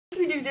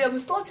dividere med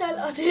stortal,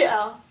 og det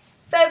er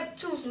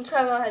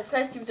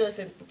 5.350 divideret i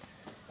 15.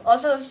 Og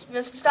så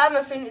jeg skal starte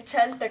med at finde et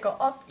tal, der går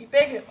op i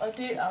begge, og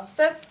det er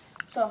 5.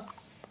 Så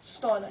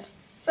står der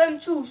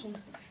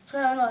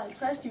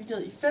 5.350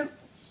 divideret i 5.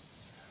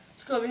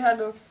 Så skriver vi her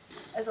nu,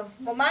 altså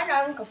hvor mange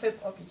gange går 5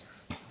 op i?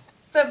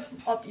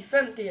 5 op i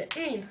 5, det er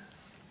 1.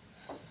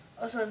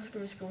 Og så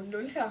skal vi skrive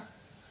 0 her. Jeg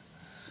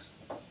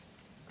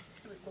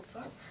ved ikke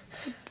hvorfor.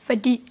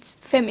 Fordi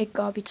 5 ikke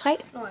går op i 3.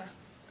 Nå ja,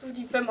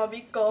 fordi 5 op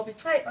ikke går op i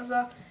 3, og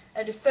så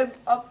er det 5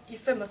 op i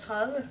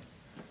 35.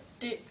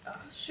 Det er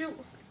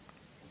 7.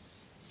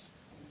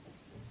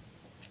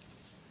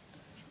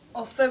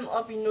 Og 5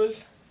 op i 0,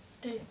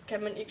 det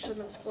kan man ikke, så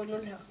man skriver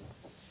 0 her.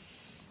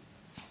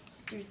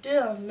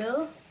 Divideret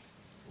med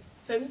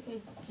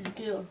 15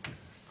 divideret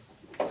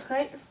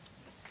 3.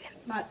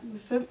 Nej, med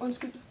 5,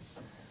 undskyld.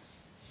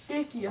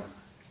 Det giver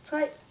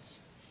 3.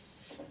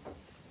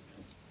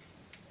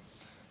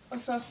 Og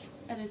så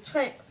er det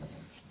 3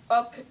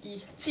 op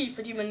i 10,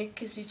 fordi man ikke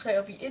kan sige 3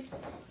 op i 1.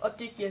 Og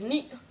det giver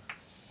 9.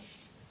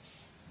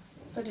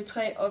 Så er det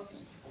 3 op i...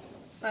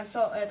 Nej,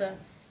 så er der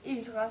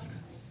 1 til rest.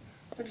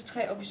 Så er det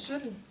 3 op i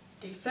 17.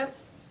 Det er 5.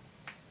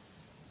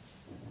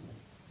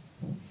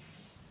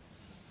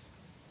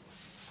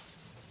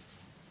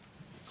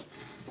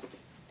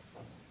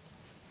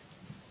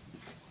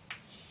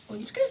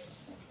 Undskyld.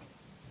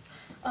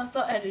 Og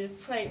så er det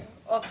 3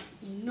 op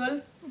i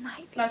 0.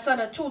 Nej, så er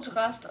der 2 til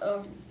rest,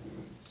 og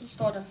så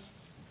står der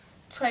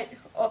 3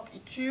 op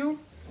i 20.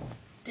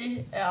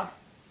 Det er...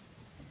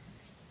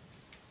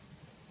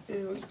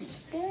 undskyld.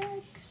 6.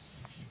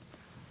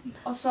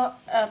 Og så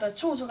er der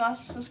 2 til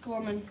rest, så skriver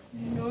man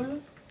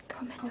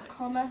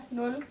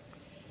 0,0.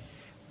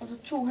 Og så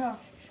 2 her.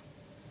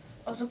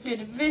 Og så bliver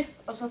det ved,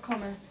 og så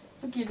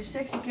giver det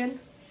 6 igen.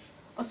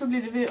 Og så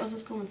bliver det ved, og så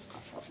skriver man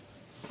straf op.